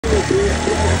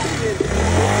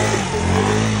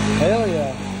Hell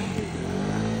yeah.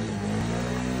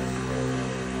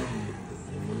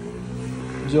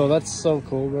 Joe, that's so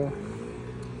cool, bro.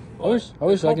 I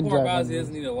wish I could drive. Guys, he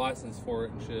doesn't need a license for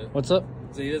it and shit. What's up?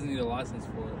 So he doesn't need a license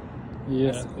for it.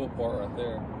 Yeah. That's the cool part right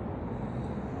there.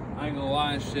 I ain't gonna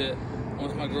lie and shit.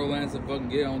 Once my girl lands a fucking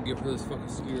gate, I'm gonna give her this fucking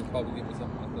scooter. Probably get me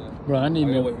something like that. Bro, I need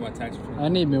me. Wait for my tax return. I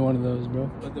need me one of those,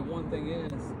 bro. But the one thing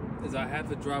is I have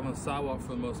to drive on the sidewalk for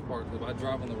the most part. Because if I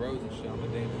drive on the roads and shit, I'm a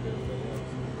danger to everybody else.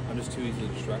 I'm just too easily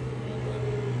distracted.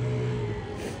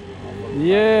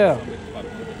 Yeah.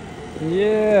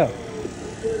 Yeah.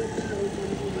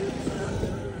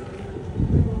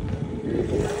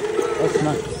 That's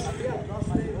nice.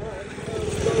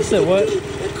 You said what? I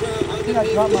think I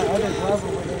dropped my other glove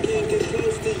over there.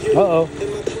 Uh-oh.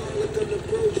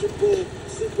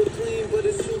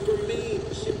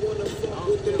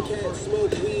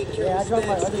 Yeah, I dropped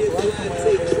my other glove somewhere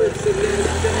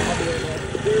over there.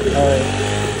 Alright.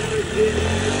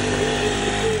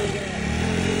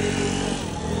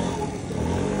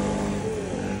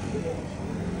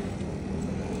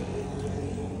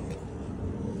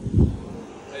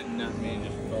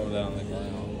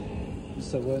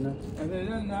 So what now? And then it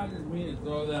does not just mean to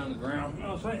throw it on the ground. You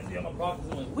know what I'm saying? See on my pockets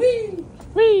and went, whee!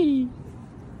 Whee!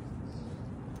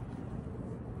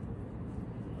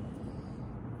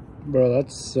 Bro,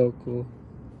 that's so cool.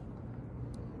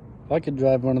 If I could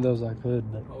drive one of those, I could.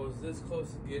 But I was this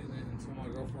close to getting it until my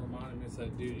girlfriend reminded me and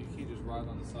said, dude, you can't just ride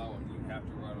on the sidewalk. You have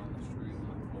to ride on the street. I'm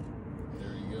like, well,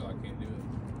 there you go. I can't do it.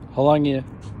 How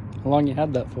long you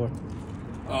had that for?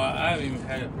 I haven't even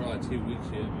had it for like 2 weeks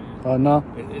yet, man. Oh, no?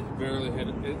 It barely hit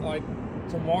it. It like,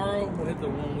 tomorrow will hit the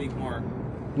 1 week mark.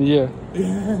 Yeah.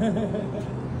 Yeah.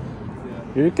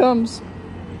 Here it comes. Did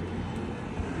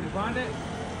you find it?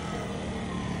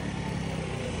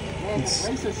 Man, the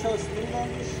brakes are so smooth on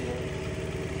this shit.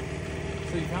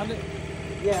 So you found it?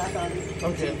 Yeah, I found it.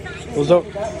 Okay. It was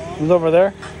over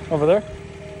there? Over there?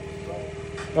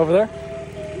 Over there?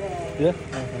 Yeah. Yeah?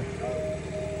 Okay.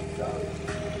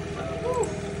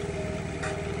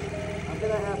 I'm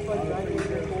gonna have fun driving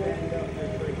here.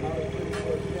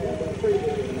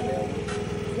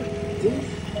 This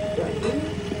right here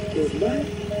is my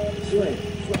swag.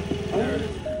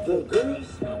 The girls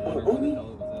are on me.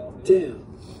 Damn.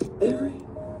 Everybody.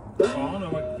 I don't know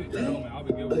what to fit your helmet. I'll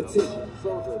be good with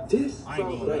that. This I ain't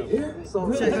going right here. I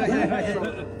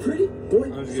Pretty boy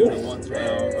was giving it one swag.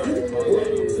 Pretty boy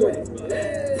swag.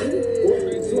 Pretty boy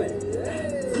swag.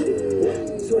 Pretty boy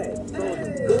swag.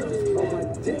 Girls on my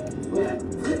dick.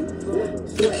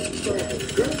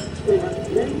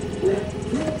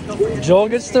 Joel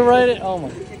gets to write it? Oh my.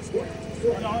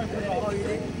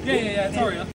 Yeah, it's alright.